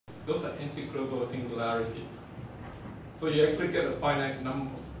Those are integrable singularities. So you actually get a finite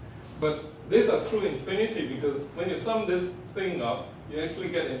number. But these are true infinity because when you sum this thing up, you actually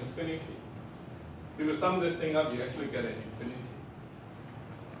get an infinity. If you sum this thing up, you actually get an infinity.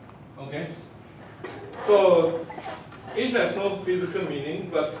 Okay? So each has no physical meaning,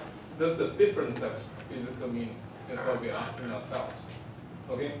 but does the difference have physical meaning? That's what we're asking ourselves.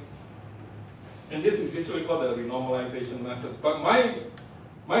 Okay? And this is usually called the renormalization method. But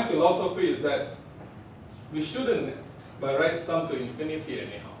my philosophy is that we shouldn't by right sum to infinity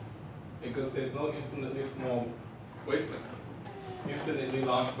anyhow, because there's no infinitely small wavelength, infinitely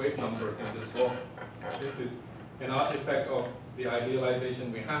large wave numbers in this world. This is an artifact of the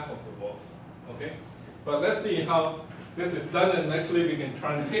idealization we have of the world. Okay? But let's see how this is done, and actually we can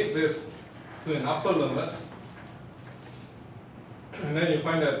truncate this to an upper limit. And then you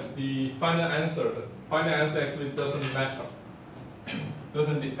find that the final answer actually doesn't matter.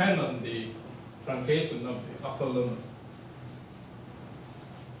 Doesn't depend on the truncation of the upper limit.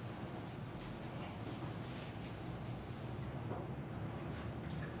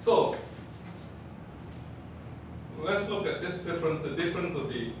 So let's look at this difference, the difference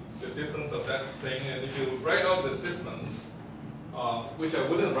of that thing, and if you write out the difference, which I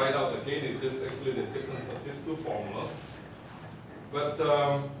wouldn't write out again, it's just actually the difference of these two formulas. But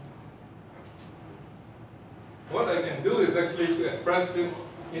what I can do is actually to express these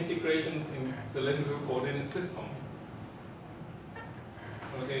integrations in cylindrical coordinate system.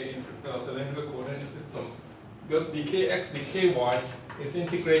 Okay, in cylindrical coordinate system. Because dkx, dky is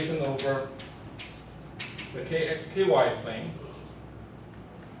integration over the kx, ky plane.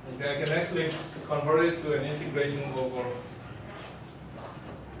 Okay, I can actually convert it to an integration over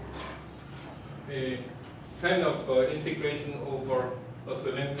a kind of integration over a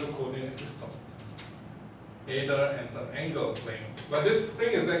cylindrical coordinate system, eta and some angle plane. But this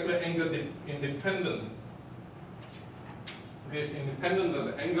thing is actually angle independent. Okay, it's independent of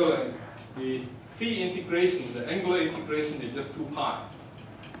the angle, and the phi integration, the angular integration is just 2 pi,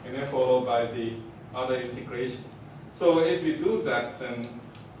 and then followed by the other integration. So if we do that, then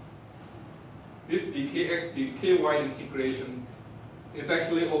this dkx, dky integration is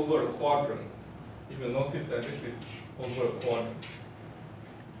actually over a quadrant. If you notice that this is over a quadrant.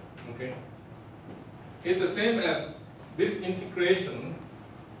 Okay? It's the same as this integration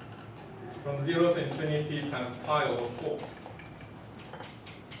from 0 to infinity times pi over 4.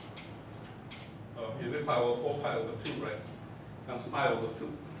 Is it pi over 4, pi over 2, right? Times pi over 2.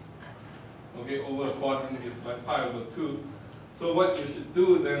 Okay, over a quadrant is like pi over 2. So what you should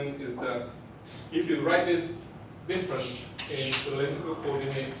do then is that if you write this difference in cylindrical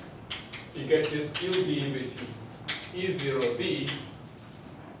coordinate, you get this ud, which is E0d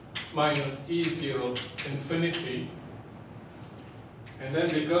minus E0 infinity. And then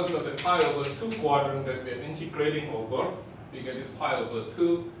because of the pi over 2 quadrant that we're integrating over, we get this pi over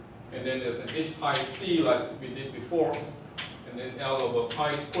 2. And then there's an h pi c like we did before. And then L over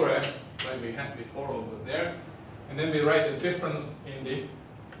pi squared like we had before over there. And then we write the difference in the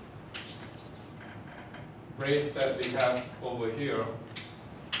rates that we have over here.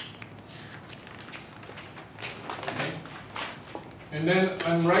 Okay. And then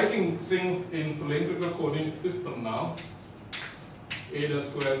I'm writing things in cylindrical coordinate system now. Eta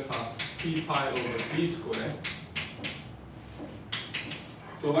squared plus p pi over d squared.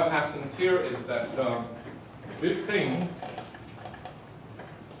 So what happens here is that this thing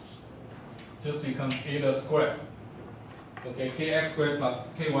just becomes eta squared. Okay, kx squared plus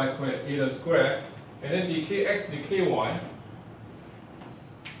ky squared, eta squared. And then dkx, dky,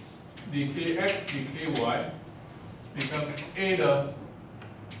 dkx, dky becomes eta,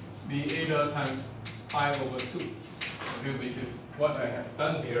 the eta times pi over 2, okay, which is what I have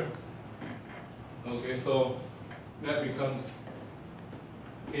done here. Okay, so that becomes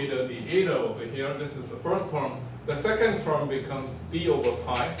eta, the eta over here. This is the first term. The second term becomes d over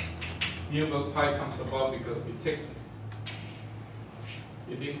pi. D over pi comes about because we take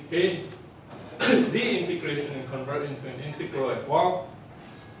a z integration and convert into an integral as well.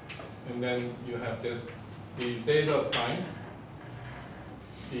 And then you have this d zeta prime,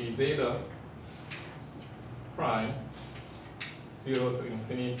 d zeta prime, 0 to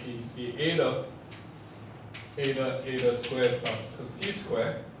infinity, d eta, eta squared plus c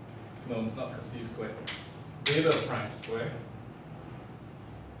squared, no, not c squared, zeta prime squared,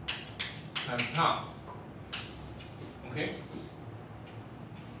 times tau. Okay?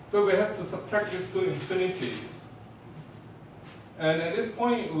 So we have to subtract these two infinities. And at this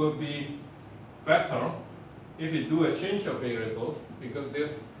point, it would be better if you do a change of variables, because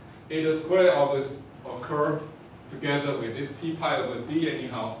this eta squared always occur together with this p pi over d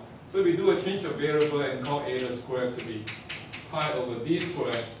anyhow. So we do a change of variable and call eta squared to be pi over d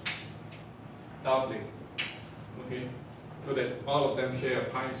squared doubling. Okay, so that all of them share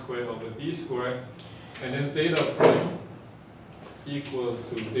pi squared over d squared, and then zeta prime equals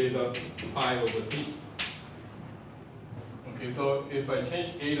to zeta pi over d. Okay, so if I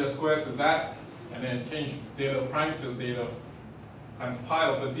change eta squared to that, and then change zeta prime to zeta times pi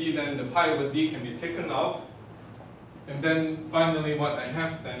over d, then the pi over d can be taken out. And then finally what I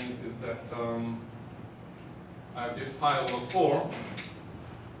have then is that I have this pi over 4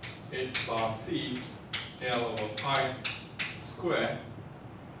 h bar c L over pi squared,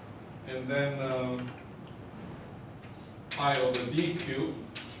 and then pi over d cubed.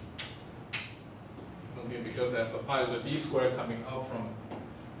 Okay, because I have a pi over d squared coming out from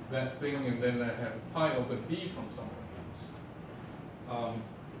that thing, and then I have pi over d from somewhere else.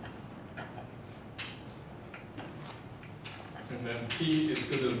 And then t is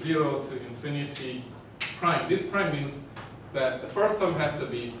equal to 0 to infinity prime. This prime means that the first term has to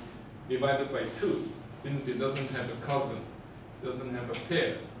be divided by 2, since it doesn't have a cousin, doesn't have a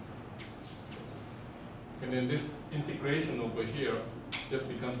pair. And then this integration over here just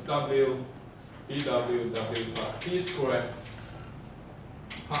becomes w dw w plus p squared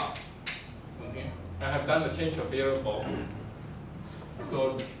half. Okay, I have done the change of variable.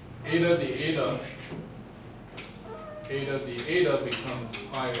 So eta the eta becomes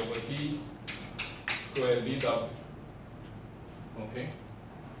pi over d squared dw. Okay,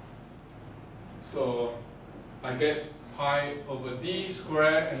 so I get pi over d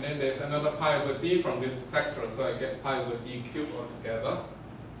squared, and then there's another pi over d from this factor, so I get pi over d cubed altogether.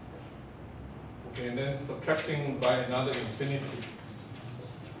 Okay, and then subtracting by another infinity,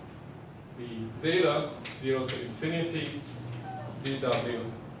 the zeta 0 to infinity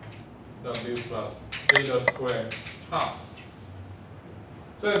dw w plus zeta squared half.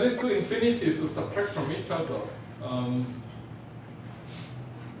 So these two infinities to subtract from each other.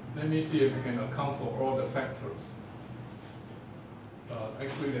 Let me see if we can account for all the factors.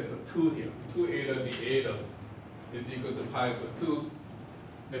 Actually, there's a 2 here. 2 eta the eta is equal to pi over 2.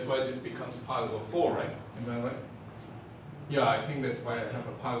 That's why this becomes pi over 4, right? Am I right? Yeah, I think that's why I have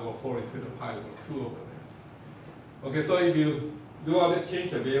a pi over 4 instead of pi over 2 over there. Okay, so if you do all this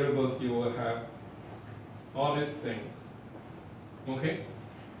change of variables, you will have all these things. Okay?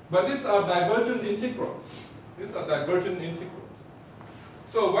 But these are divergent integrals. These are divergent integrals.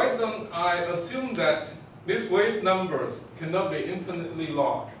 So why don't I assume that these wave numbers cannot be infinitely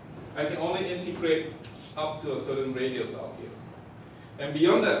large? I can only integrate up to a certain radius out here. And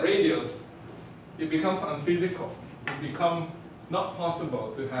beyond that radius, it becomes unphysical. It becomes not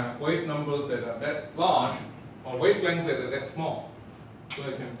possible to have wave numbers that are that large or wavelengths that are that small. So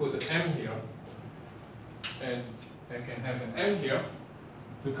I can put an m here, and I can have an m here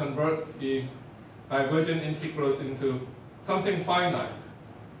to convert the divergent integrals into something finite.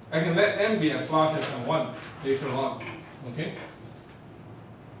 I can let m be as large as 1 later on. Okay?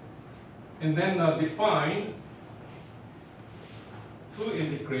 And then define two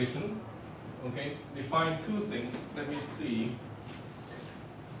integration. Okay? Define two things. Let me see.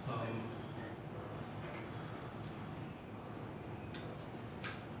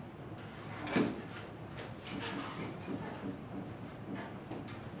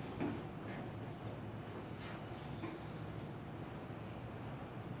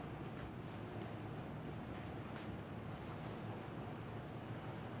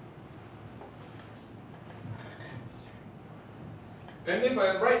 And if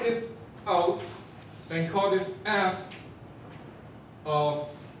I write this out and call this f of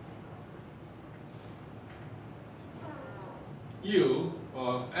u,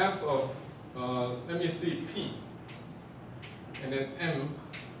 or f of, let me see, p, and then m,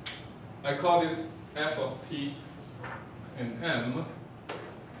 I call this f of p and m.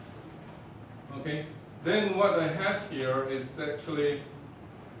 Okay, then what I have here is actually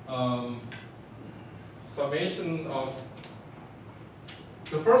summation of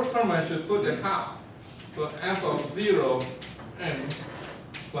the first term. I should put a half. So f of 0 m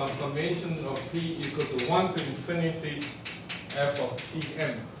plus summation of p equal to 1 to infinity f of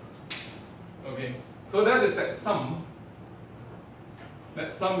pm. Okay, so that is that sum.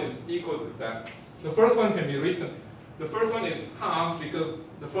 That sum is equal to that. The first one can be written. The first one is half because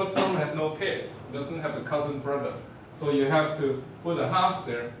the first term has no pair. It doesn't have a cousin brother. So you have to put a half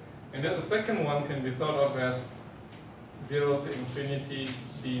there. And then the second one can be thought of as 0 to infinity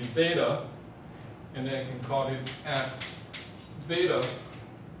d zeta, and then I can call this f zeta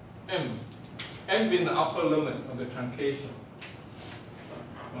m, m being the upper limit of the truncation.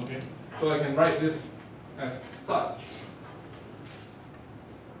 Okay, so I can write this as such.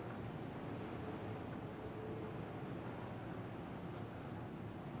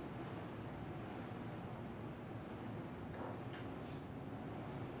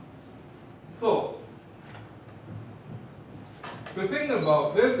 So the thing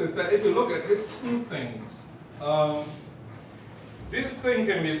about this is that if you look at these two things, this thing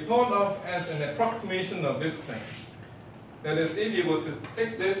can be thought of as an approximation of this thing. That is, if you were to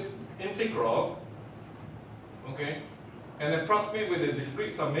take this integral, okay, and approximate with a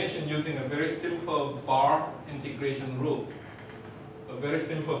discrete summation using a very simple bar integration rule. A very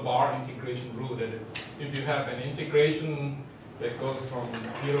simple bar integration rule, that is, if you have an integration that goes from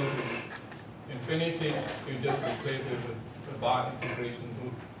 0 to infinity, you just replace it with the bar integration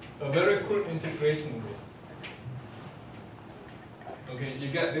rule. A very crude integration rule. Okay,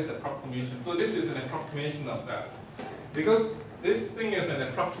 you get this approximation. So this is an approximation of that. Because this thing is an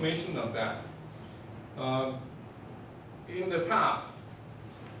approximation of that. In the past,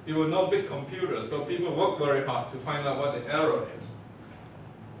 there were no big computers, so people worked very hard to find out what the error is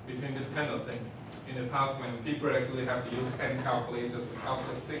between this kind of thing. In the past, when people actually have to use hand calculators to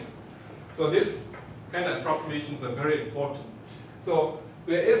calculate things. So this kind of approximations are very important. So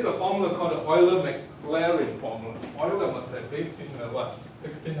there is a formula called the Euler-Maclaurin formula. Euler must have lived in what,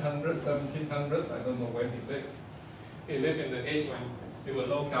 1600s, 1700s? I don't know when he lived. He lived in the age when there were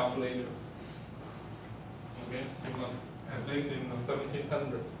no calculators. Okay, he must have lived in the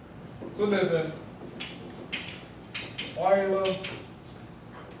 1700s. So there's an Euler,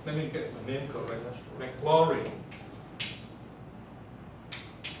 let me get the name correct, Maclaurin.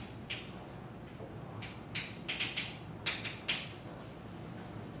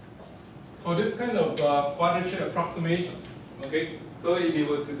 For this kind of quadrature approximation, okay? So if you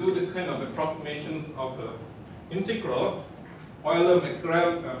were to do this kind of approximations of integral,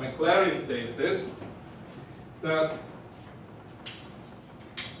 Euler-Maclaurin says this, that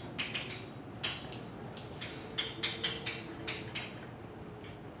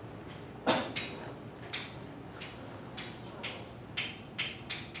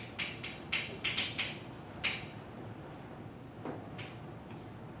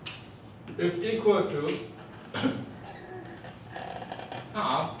is equal to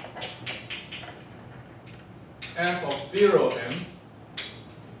half f of 0m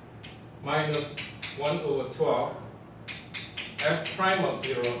minus 1 over 12 f prime of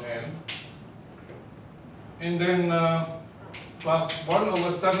 0m, and then plus 1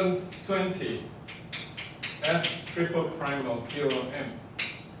 over 720 f triple prime of 0m,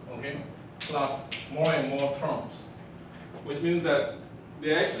 okay, plus more and more terms, which means that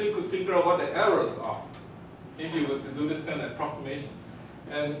they actually could figure out what the errors are if you were to do this kind of approximation.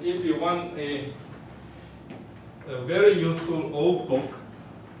 And if you want a very useful old book,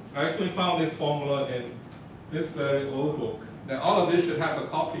 I actually found this formula in this very old book that all of this should have a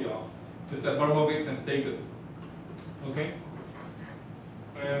copy of. It's at Bermovitz and Steger. Okay?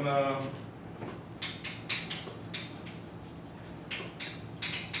 And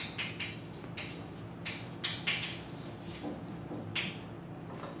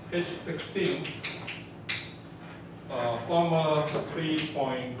page 16, formula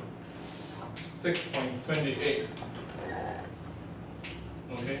 3.6.28.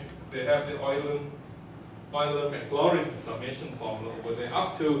 Okay, they have the Euler-Maclaurin summation formula where they're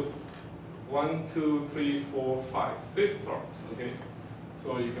up to 1, 2, 3, 4, 5, 5th terms. Okay,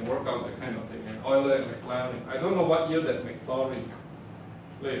 so you can work out that kind of thing. And Euler and Maclaurin, I don't know what year that Maclaurin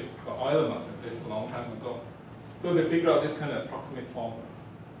lived, but Euler must have lived a long time ago. So they figure out this kind of approximate formulas.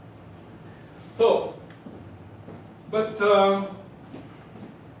 So, but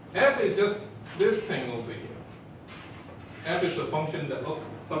f is just this thing over here. F is a function that looks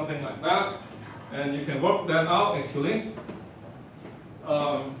something like that, and you can work that out actually.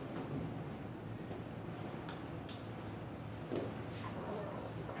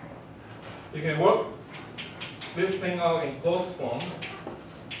 You can work this thing out in closed form.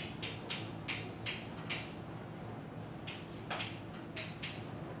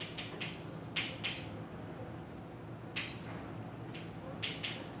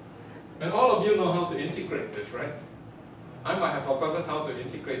 And all of you know how to integrate this, right? I might have forgotten how to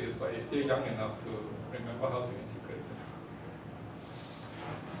integrate this, but you're still young enough to remember how to integrate this.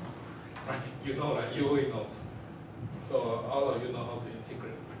 Right? You know, like UE knows. So all of you know how to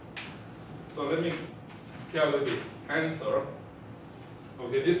integrate this. So let me tell you the answer.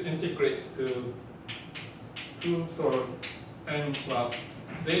 Okay, this integrates to 2/3 n plus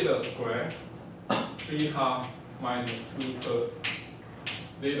zeta squared, 3/2 minus 2/3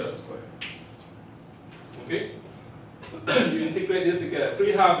 zeta squared. Okay? You integrate this, you get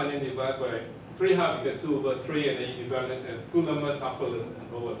 3/2 and then divide by 3/2, you get 2 over 3, and then you divide it at 2 limit, upper limit,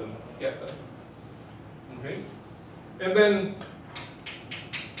 and lower limit, get this. Okay? And then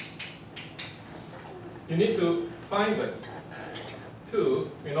you need to find this.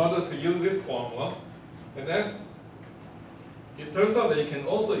 2 in order to use this formula. And then it turns out that you can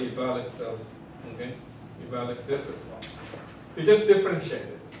also evaluate those. Okay? Evaluate this as well. You just differentiate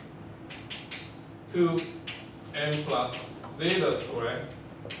it. 2m plus zeta squared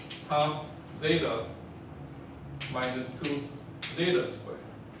half zeta minus 2 zeta squared.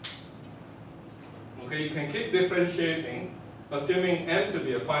 Okay, you can keep differentiating, assuming n to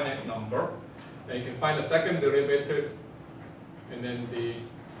be a finite number, and you can find the second derivative, and then the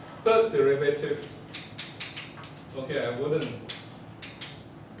third derivative. Okay, I wouldn't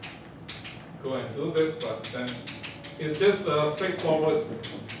go and do this, but then it's just a straightforward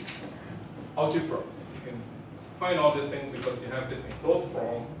algebra. You can find all these things because you have this in closed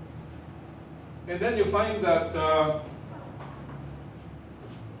form. And then you find that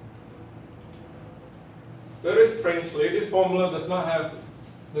very strangely, this formula does not have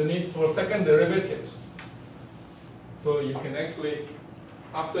the need for second derivatives. So you can actually,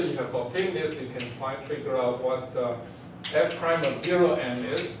 after you have obtained this, you can figure out what f prime of 0m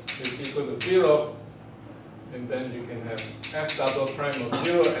is equal to 0. And then you can have f double prime of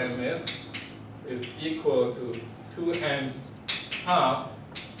 0m is equal to 2m half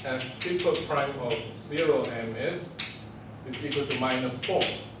f triple prime of 0m is equal to minus 4.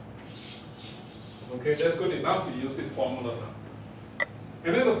 Okay, that's good enough to use this formula now.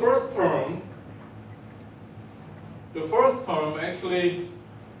 And then the first term actually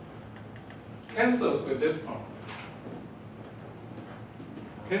cancels with this term.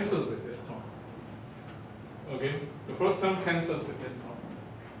 Cancels with this term. Okay, the first term cancels with this term.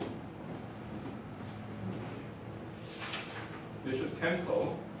 They should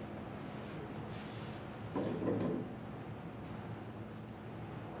cancel.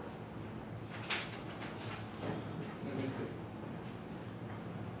 Let me see.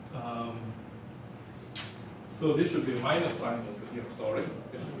 So this should be a minus sign over here. Sorry,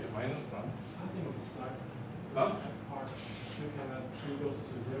 this should be a minus sign. I think it's like Huh? part. You can add p goes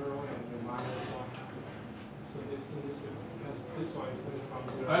to 0 and the minus 1. So this in this way, because this one is coming from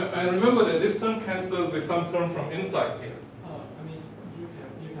 0. I remember that this term cancels with some term from inside here. I mean, you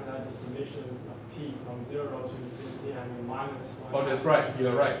can add the summation of p from 0 to infinity and the minus 1. Oh, that's right.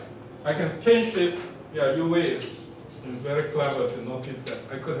 You're right. I can change this. Yeah, UA is very clever to notice that.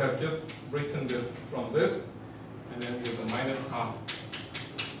 I could have just written this from this, and then with the minus half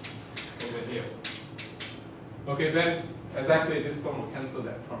over here. Okay, then exactly this term will cancel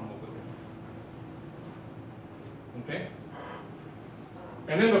that term over there. Okay?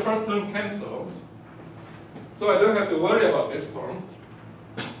 And then the first term cancels. So I don't have to worry about this term.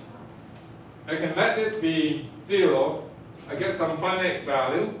 I can let it be 0. I get some finite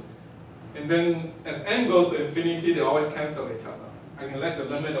value. And then as n goes to infinity, they always cancel each other. I can let the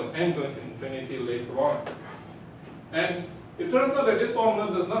limit of n go to infinity later on. And it turns out that this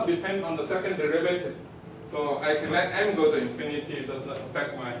formula does not depend on the second derivative. So I can let n go to infinity, it does not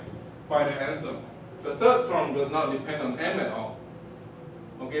affect my final answer. The third term does not depend on m at all.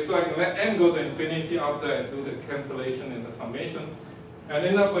 Okay, so I can let n go to infinity after I do the cancellation and the summation, and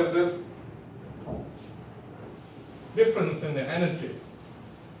end up with this difference in the energy.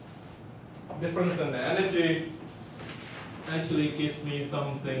 Difference in the energy actually gives me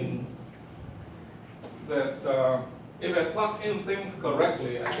something that if I plug in things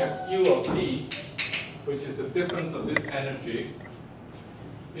correctly, I get U of D, which is the difference of this energy,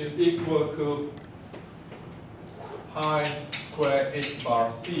 is equal to pi squared h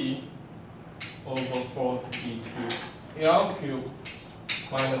bar c over 4 d cubed L cubed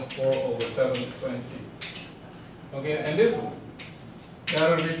minus 4 over 720. Okay, and this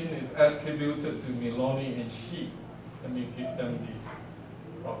derivation is attributed to Miloni and Shi. Let me give them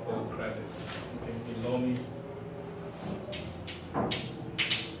the proper credit. Okay, Miloni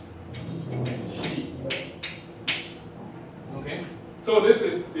and Shi. Okay, so this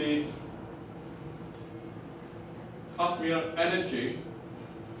is the Casimir energy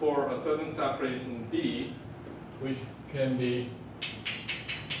for a certain separation D, which can be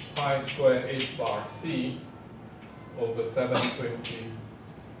pi squared h bar c over 720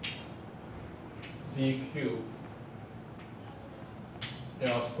 d cubed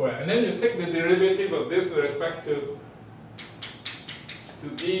L squared. And then you take the derivative of this with respect to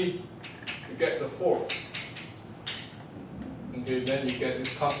d to get the force. Okay, then you get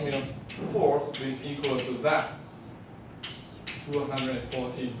this Casimir force being equal to that,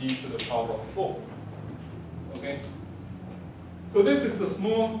 240 d to the power of 4. Okay? So this is a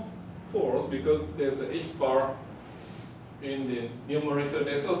small force because there's a h bar in the numerator.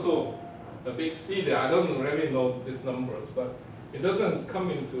 There's also a big C there. I don't really know these numbers, but it doesn't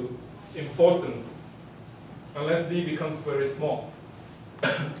come into importance unless d becomes very small.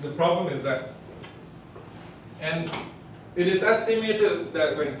 the problem is that, and it is estimated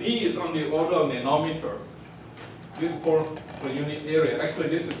that when D is on the order of nanometers, this force per unit area, actually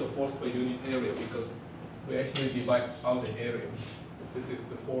this is the force per unit area because we actually divide out the area. This is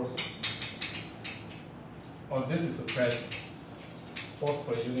the force, or this is the pressure. Force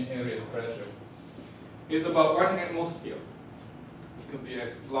per unit area is pressure. It's about 1 atmosphere. It could be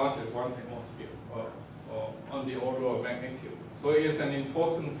as large as 1 atmosphere, or on the order of magnitude. So it is an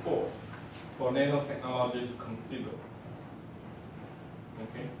important force for nanotechnology to consider.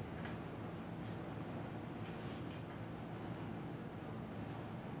 Okay.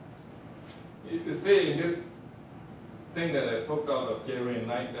 You see in this thing that I took out of Jerry and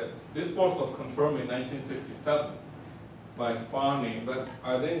Knight that this force was confirmed in 1957 by Sparney, but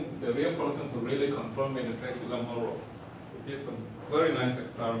I think the real person who really confirmed it is actually Monroe. He did some very nice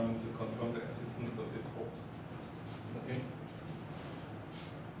experiments to confirm the existence of this force. Okay.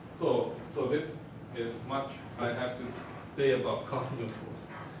 So this is much I have to say about Casimir force.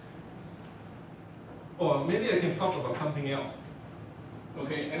 Or maybe I can talk about something else.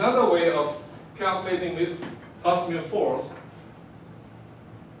 Okay, another way of calculating this Casimir force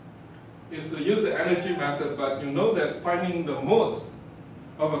is to use the energy method, but you know that finding the modes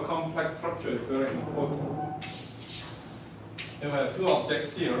of a complex structure is very important. If I have two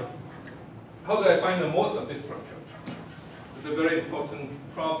objects here, how do I find the modes of this structure? It's a very important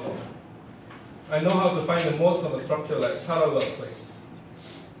problem. I know how to find the modes of a structure like parallel plate.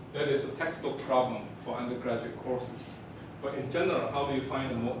 That is a textbook problem for undergraduate courses. But in general, how do you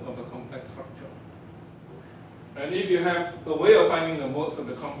find the mode of a complex structure? And if you have a way of finding the modes of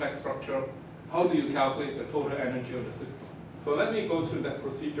the complex structure, how do you calculate the total energy of the system? So let me go through that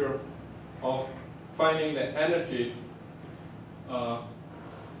procedure of finding the energy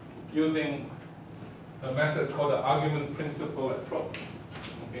using a method called the argument principle approach.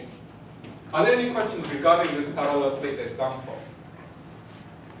 Okay. Are there any questions regarding this parallel plate example?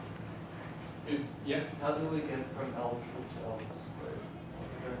 Yes? How do we get from L cubed to L squared?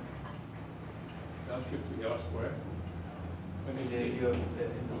 L cubed to L squared? Let me The see. U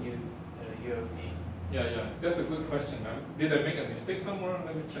of D. Yeah, that's a good question. Did I make a mistake somewhere?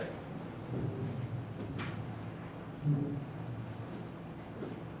 Let me check.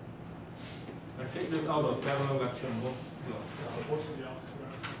 I take this out of several lecture notes. No. Supposed to be elsewhere.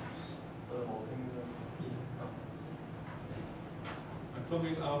 The whole thing. I took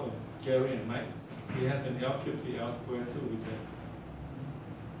it out of Jerry and Mike. He has an L cubed to L squared too with that.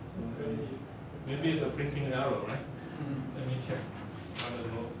 So maybe it's a printing error, right? Let me check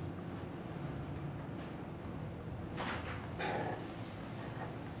other notes.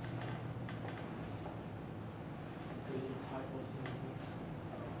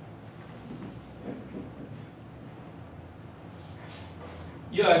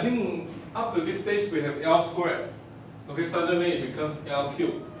 Yeah, I think up to this stage we have L squared. Okay, suddenly it becomes L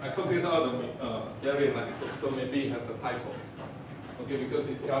cubed. I took this out of Jerry and Mike's book, so maybe it has a typo. Okay, because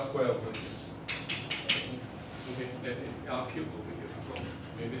it's L squared over here. Okay, then it's L cubed over here. So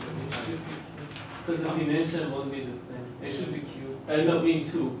maybe it's an issue. Because the dimension won't be the same. It should be cubed. No,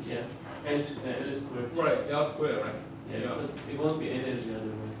 mean 2, yeah. And L squared. Right, L squared, right? Yeah, because it won't be energy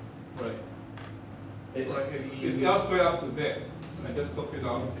otherwise. Right. It's Right, it's L squared up to there. I just took it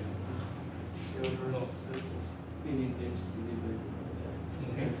out. No, this is. We need HCD.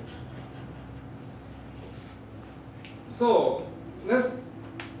 Okay. So let's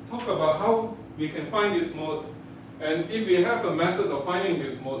talk about how we can find these modes. And if we have a method of finding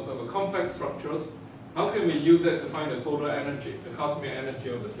these modes of a complex structures, how can we use that to find the total energy, the Casimir energy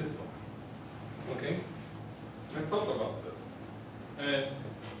of the system? Okay? Let's talk about this. And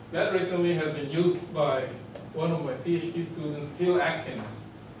that recently has been used by one of my PhD students, Phil Atkins,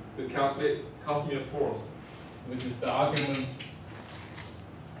 to calculate Casimir force, which is the argument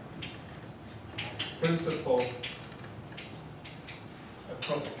principle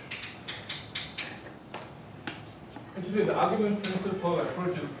approach. Actually, the argument principle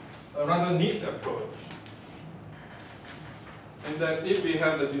approach is a rather neat approach. And that if we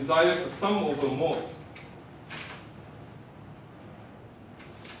have the desire to sum over modes,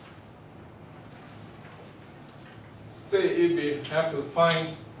 say if we have to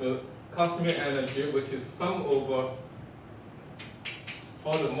find the Casimir energy, which is sum over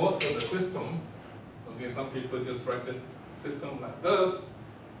all the modes of the system. Okay, some people just write this system like this.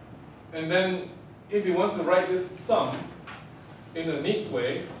 And then if you want to write this sum in a neat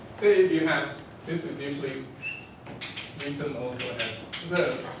way, say if you have, this is usually written also as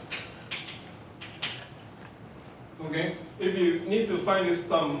this. Okay, if you need to find this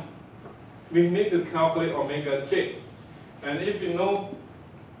sum, we need to calculate omega j. And if you know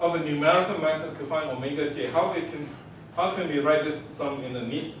of a numerical method to find omega j. How can we write this sum in a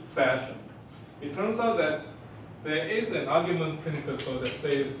neat fashion? It turns out that there is an argument principle that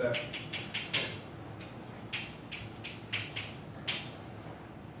says that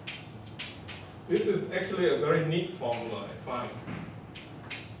this is actually a very neat formula, I find.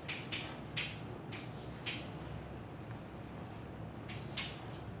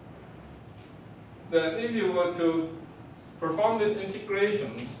 That if you were to perform this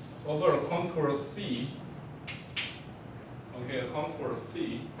integration over a contour C, okay, a contour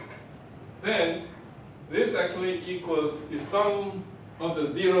C, then this actually equals the sum of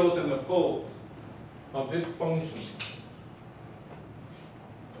the zeros and the poles of this function,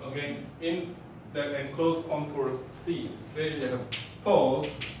 okay, in that enclosed contours C. Say you have poles,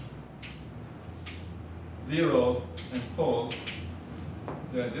 zeros, and poles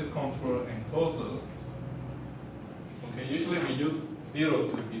that this contour encloses. Okay, usually we use 0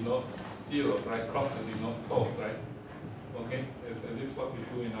 to denote zeros, right? Cross to denote poles, right? Okay, this is what we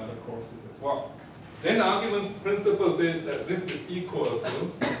do in other courses as well. Then the argument principle says that this is equal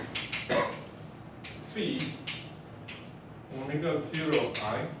to phi omega 0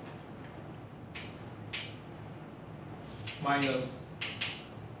 I minus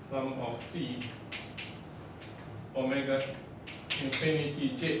sum of phi omega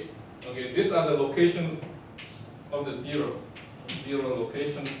infinity j. Okay, these are the locations of the zeros. Zero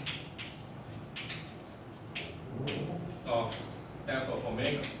location of f of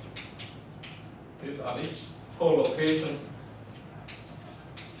omega. These are the co-location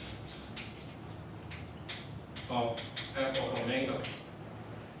of f of omega.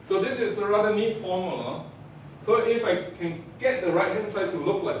 So this is a rather neat formula. So if I can get the right hand side to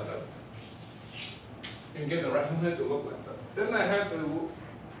look like that, then I have a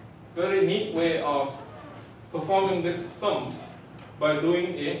very neat way of performing this sum by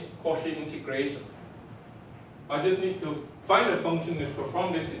doing a Cauchy integration. I just need to find a function and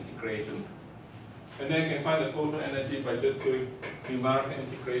perform this integration, and then I can find the total energy by just doing numerical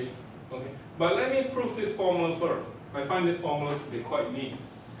integration. Okay, but let me prove this formula first. I find this formula to be quite neat,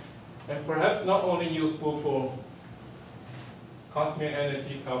 and perhaps not only useful for Casimir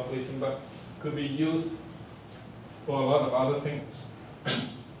energy calculation, but could be used for a lot of other things.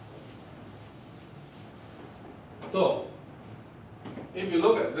 So, if you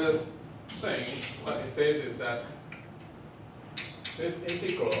look at this thing, what it says is that this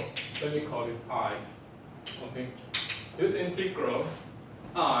integral, let me call this I, okay? This integral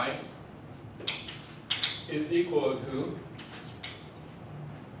I is equal to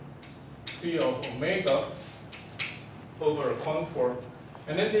phi of omega over a contour.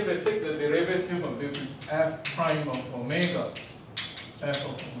 And then if I take the derivative of this is f prime of omega, f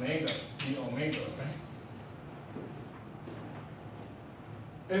of omega, d omega, right?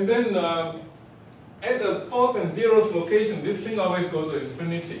 And then at the poles and zeros location, this thing always goes to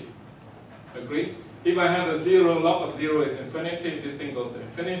infinity. Agree? If I have a 0, log of 0 is infinity, this thing goes to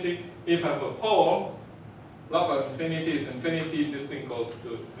infinity. If I have a pole, log of infinity is infinity, this thing goes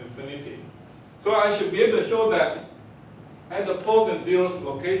to infinity. So I should be able to show that at the poles and zeros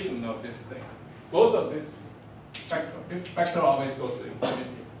location of this thing, both of this factor always goes to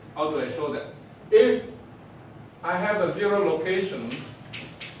infinity. How do I show that? If I have a 0 location,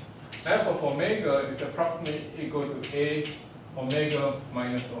 f of omega is approximately equal to a omega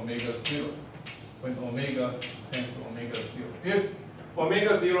minus omega 0, when omega tends to omega 0. If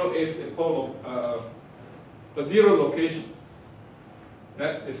omega 0 is a 0 location,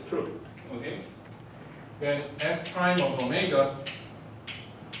 that is true, okay? Then f prime of omega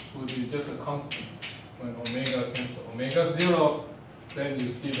would be just a constant. When omega tends to omega 0, then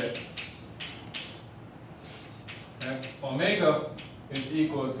you see that f omega is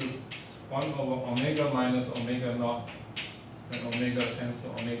equal to 1 over omega minus omega naught, when omega tends to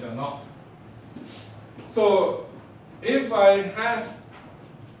omega naught. So if I have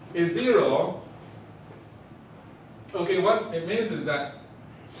a 0, okay, what it means is that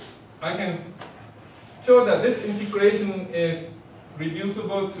I can show that this integration is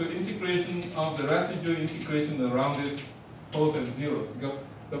reducible to integration of the residual integration around these poles and zeros, because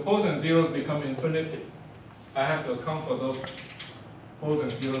the poles and zeros become infinity. I have to account for those poles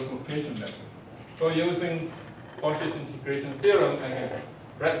and zeros location method. So using Cauchy's integration theorem, I can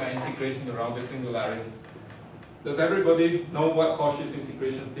write my integration around the singularities. Does everybody know what Cauchy's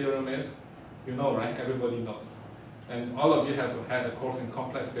integration theorem is? You know, right? Everybody knows. And all of you have had a course in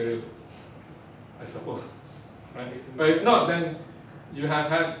complex variables, I suppose. Right? But if not, then you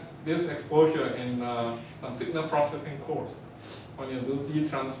have had this exposure in some signal processing course when you do Z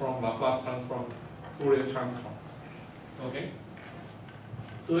transform, Laplace transform, Fourier transforms. Okay?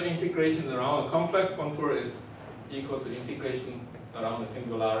 So integration around a complex contour is equal to integration around the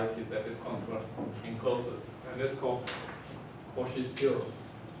singularities that this contour encloses. And this is called Cauchy's theorem.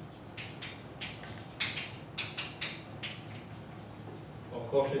 Or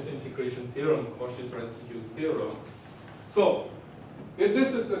Cauchy's integration theorem, Cauchy's residue theorem. So if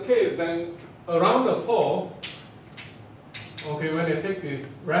this is the case, then around the pole, okay, when you take the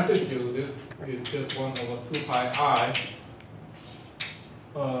residue, this is just 1 over 2 pi I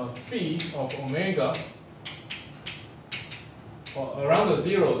phi of omega, or around the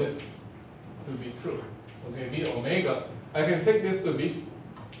 0, this to be true. Okay, b omega. I can take this to be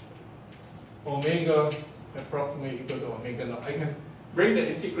omega approximately equal to omega naught. I can bring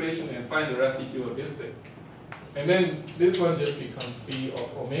the integration and find the residue of this thing. And then this one just becomes phi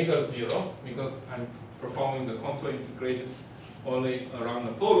of omega 0 because I'm performing the contour integration only around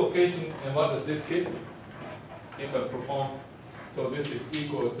the pole location. And what does this give me? If I perform, so this is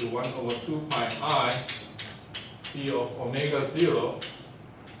equal to 1 over 2 pi I phi of omega 0.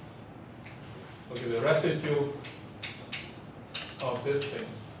 Okay, the residue of this thing.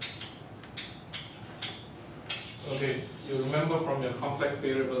 Okay, you remember from your complex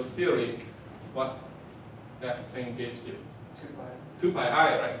variables theory what that thing gives you? 2 pi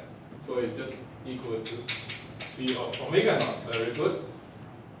I, right? So it's just equal to phi of omega naught. Very good.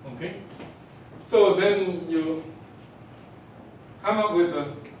 Okay. So then you come up with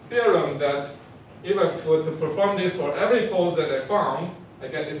a theorem that if I were to perform this for every pole that I found, I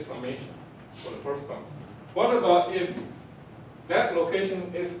get this summation for the first one. What about if that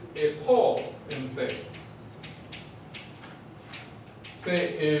location is a pole instead?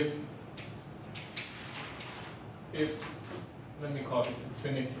 Say if let me call this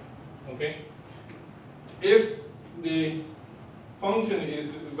infinity, okay? If the function is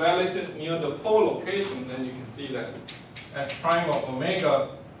evaluated near the pole location, then you can see that f prime of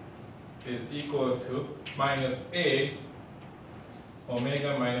omega is equal to minus a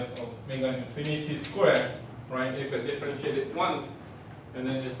omega minus omega infinity squared, right? If I differentiate it once, and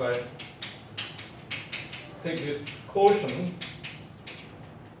then if I take this quotient,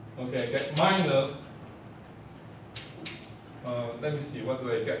 okay, I get minus, let me see, what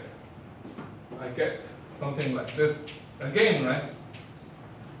do I get? I get something like this again, right?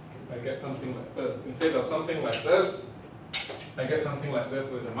 I get something like this. Instead of something like this, I get something like this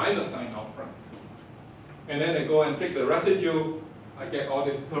with a minus sign out front. And then I go and take the residue, I get all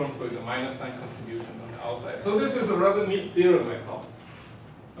these terms with a minus sign contribution on the outside. So this is a rather neat theorem, I thought.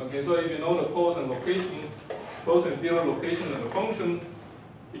 Okay, so if you know the poles and locations, poles and zero location of the function,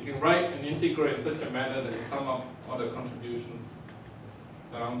 you can write and integrate in such a manner that you sum up all the contributions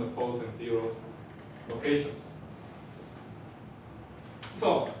around the poles and zeros locations.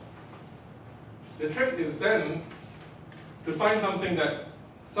 So the trick is then to find something that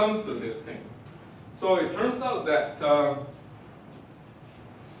sums to this thing. So it turns out that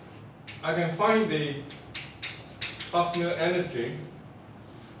I can find the Casimir energy,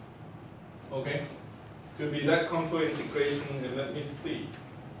 okay, to be that contour integration, and let me see.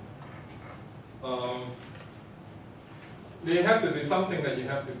 They have to be something that you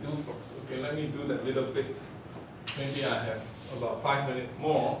have to do first. Okay, let me do that little bit. Maybe I have about 5 minutes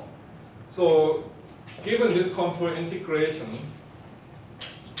more. So given this contour integration,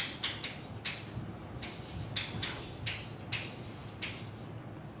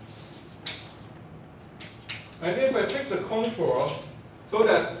 and if I pick the contour so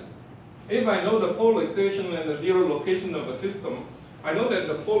that if I know the pole location and the zero location of a system, I know that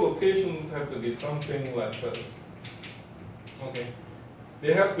the pole locations have to be something like this. Okay.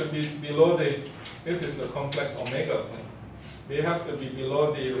 They have to be below the, this is the complex omega plane. They have to be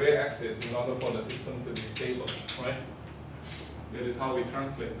below the ray axis in order for the system to be stable, right? That is how we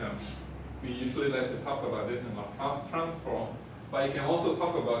translate them. We usually like to talk about this in Laplace transform, but you can also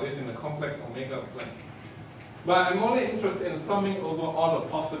talk about this in the complex omega plane. But I'm only interested in summing over all the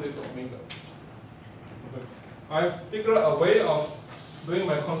positive omega. So I've figured out a way of doing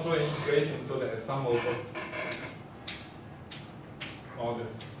my contour integration so that I sum over all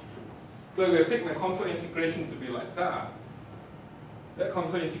this. So if I pick my contour integration to be like that, that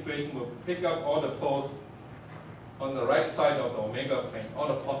contour integration will pick up all the poles on the right side of the omega plane, all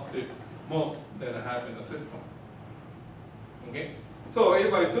the positive modes that I have in the system. Okay? So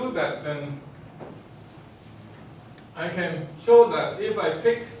if I do that, then I can show that if I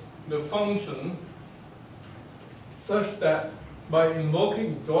pick the function such that by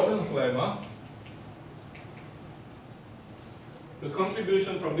invoking Jordan's lemma, the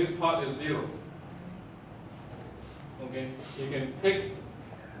contribution from this part is 0. Okay, you can pick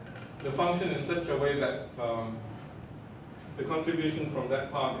the function in such a way that the contribution from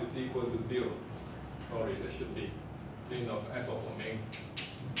that part is equal to 0. Sorry, there should be ln of f of omega.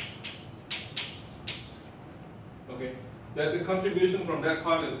 Okay, that the contribution from that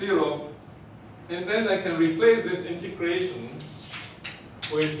part is 0, and then I can replace this integration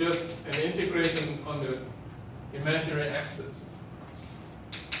with just an integration on the imaginary axis.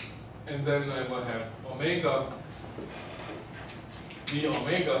 And then I will have omega d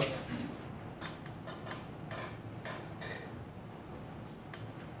omega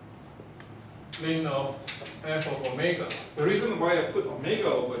ln of f of omega. The reason why I put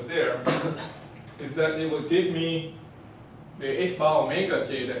omega over there is that it will give me the h bar omega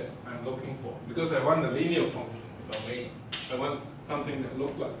j that I'm looking for, because I want a linear function with omega. I want something that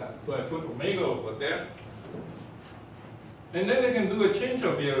looks like that. So I put omega over there. And then I can do a change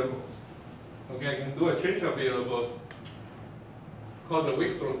of variables. Okay, I can do a change of variables called the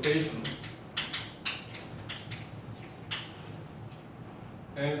Wick's rotation.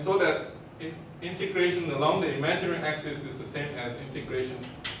 And so that integration along the imaginary axis is the same as integration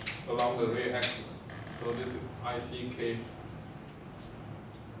along the real axis. So this is ICK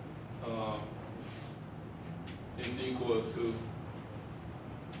is equal to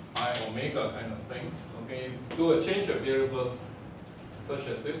I omega kind of thing. Okay, do a change of variables such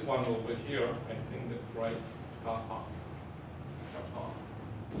as this one over here. I think that's right. Kappa.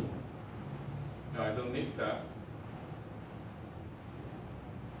 No, I don't need that.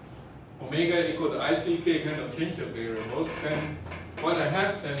 Omega equal to ICK kind of change of variables. Then what I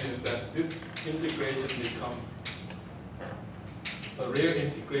have then is that this integration becomes a real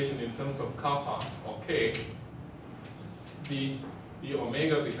integration in terms of kappa or k. The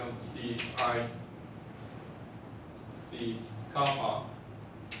omega becomes d I c kappa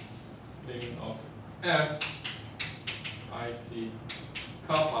ln of f I c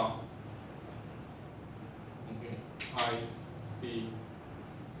kappa. Okay, I c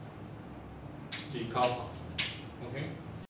d kappa. Okay.